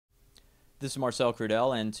This is Marcel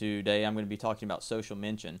Crudell, and today I'm going to be talking about Social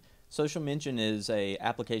Mention. Social Mention is a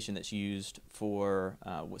application that's used for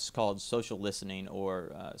what's called social listening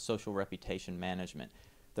or social reputation management.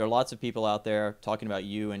 There are lots of people out there talking about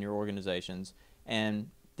you and your organizations, and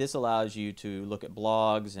this allows you to look at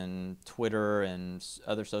blogs and Twitter and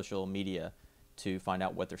other social media to find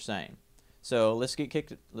out what they're saying. So let's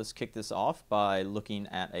kick this off by looking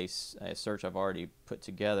at a search I've already put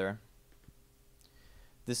together.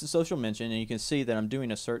 This is Social Mention, and you can see that I'm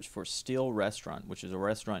doing a search for Steel Restaurant, which is a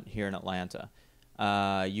restaurant here in Atlanta.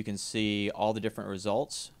 You can see all the different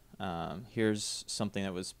results. Here's something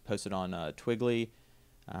that was posted on Twiggly,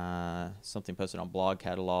 something posted on Blog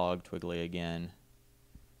Catalog, Twiggly again.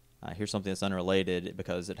 Here's something that's unrelated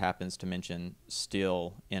because it happens to mention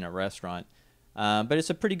steel in a restaurant. But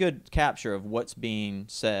it's a pretty good capture of what's being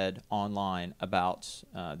said online about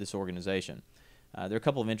this organization. There are a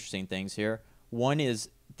couple of interesting things here. One is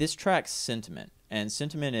this tracks sentiment, and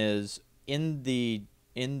sentiment is in the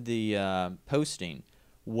posting.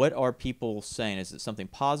 What are people saying? Is it something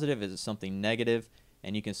positive? Is it something negative?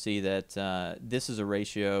 And you can see that this is a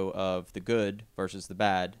ratio of the good versus the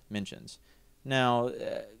bad mentions. Now,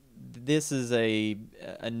 this is a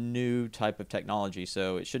new type of technology,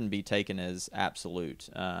 so it shouldn't be taken as absolute.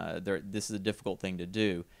 This is a difficult thing to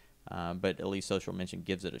do, but at least Social Mention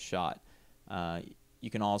gives it a shot.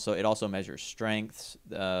 It also measures strengths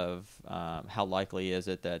of how likely is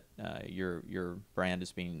it that your brand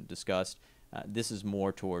is being discussed. This is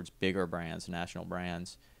more towards bigger brands, national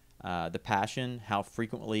brands. The passion, how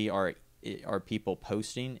frequently are people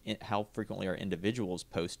posting, how frequently are individuals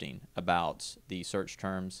posting about the search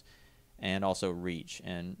terms, and also reach.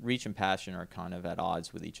 And reach and passion are kind of at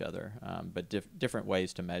odds with each other, but different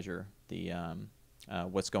ways to measure the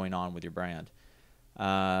what's going on with your brand.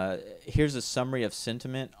 Here's a summary of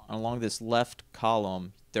sentiment. Along this left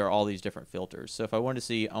column, there are all these different filters. So if I wanted to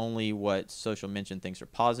see only what Social Mention thinks are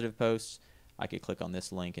positive posts, I could click on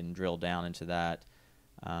this link and drill down into that.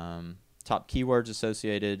 Top keywords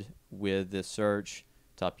associated with this search,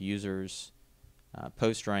 top users,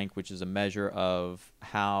 post rank, which is a measure of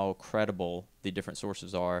how credible the different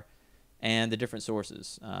sources are, and the different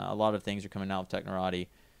sources. A lot of things are coming out of Technorati.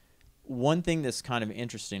 One thing that's kind of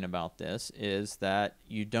interesting about this is that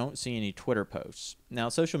you don't see any Twitter posts. Now,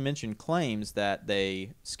 Social Mention claims that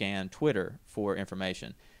they scan Twitter for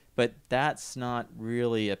information, but that's not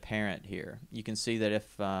really apparent here. You can see that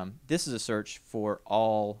if this is a search for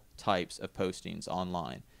all types of postings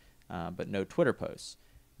online, but no Twitter posts.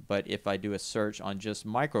 But if I do a search on just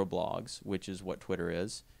microblogs, which is what Twitter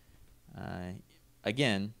is,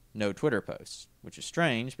 again, no Twitter posts, which is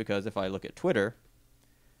strange because if I look at Twitter,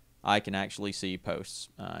 I can actually see posts.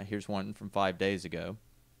 Here's one from 5 days ago.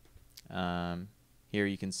 Here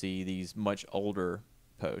you can see these much older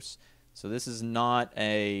posts. So this is not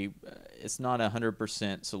it's not a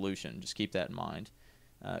 100% solution. Just keep that in mind.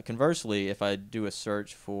 Conversely, if I do a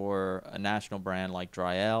search for a national brand like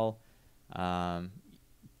Dryel,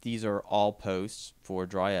 these are all posts for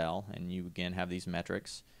Dryel, and you again have these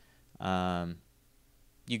metrics.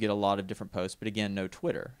 You get a lot of different posts, but again, no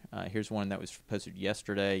Twitter. Here's one that was posted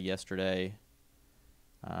yesterday,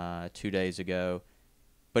 2 days ago.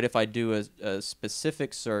 But if I do a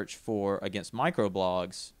specific search against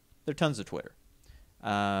microblogs, there are tons of Twitter.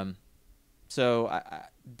 So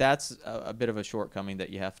that's a bit of a shortcoming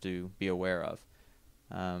that you have to be aware of.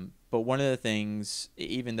 But one of the things,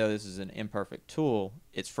 even though this is an imperfect tool,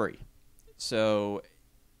 it's free. So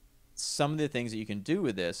some of the things that you can do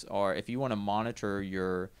with this are, if you want to monitor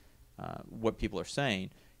your what people are saying,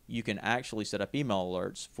 you can actually set up email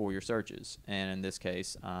alerts for your searches. And in this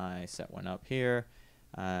case, I set one up here.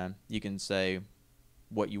 You can say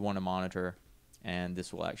what you want to monitor, and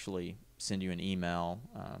this will actually send you an email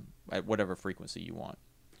at whatever frequency you want.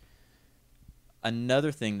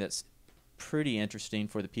 Another thing that's pretty interesting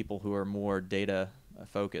for the people who are more data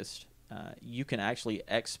focused, you can actually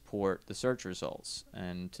export the search results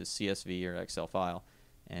and to CSV or Excel file.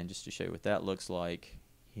 And just to show you what that looks like,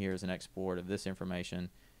 here's an export of this information.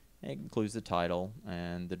 It includes the title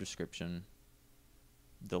and the description,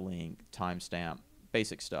 the link, timestamp,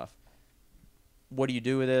 basic stuff. What do you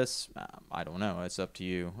do with this? I don't know. It's up to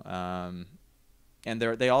you. And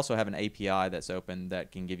they also have an API that's open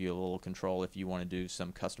that can give you a little control if you want to do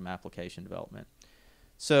some custom application development.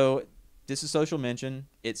 So this is Social Mention.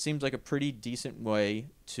 It seems like a pretty decent way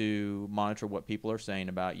to monitor what people are saying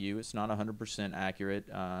about you. It's not 100% accurate,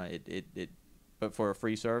 but for a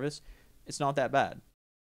free service, it's not that bad.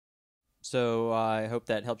 So I hope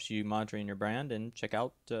that helps you monitoring your brand, and check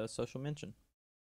out Social Mention.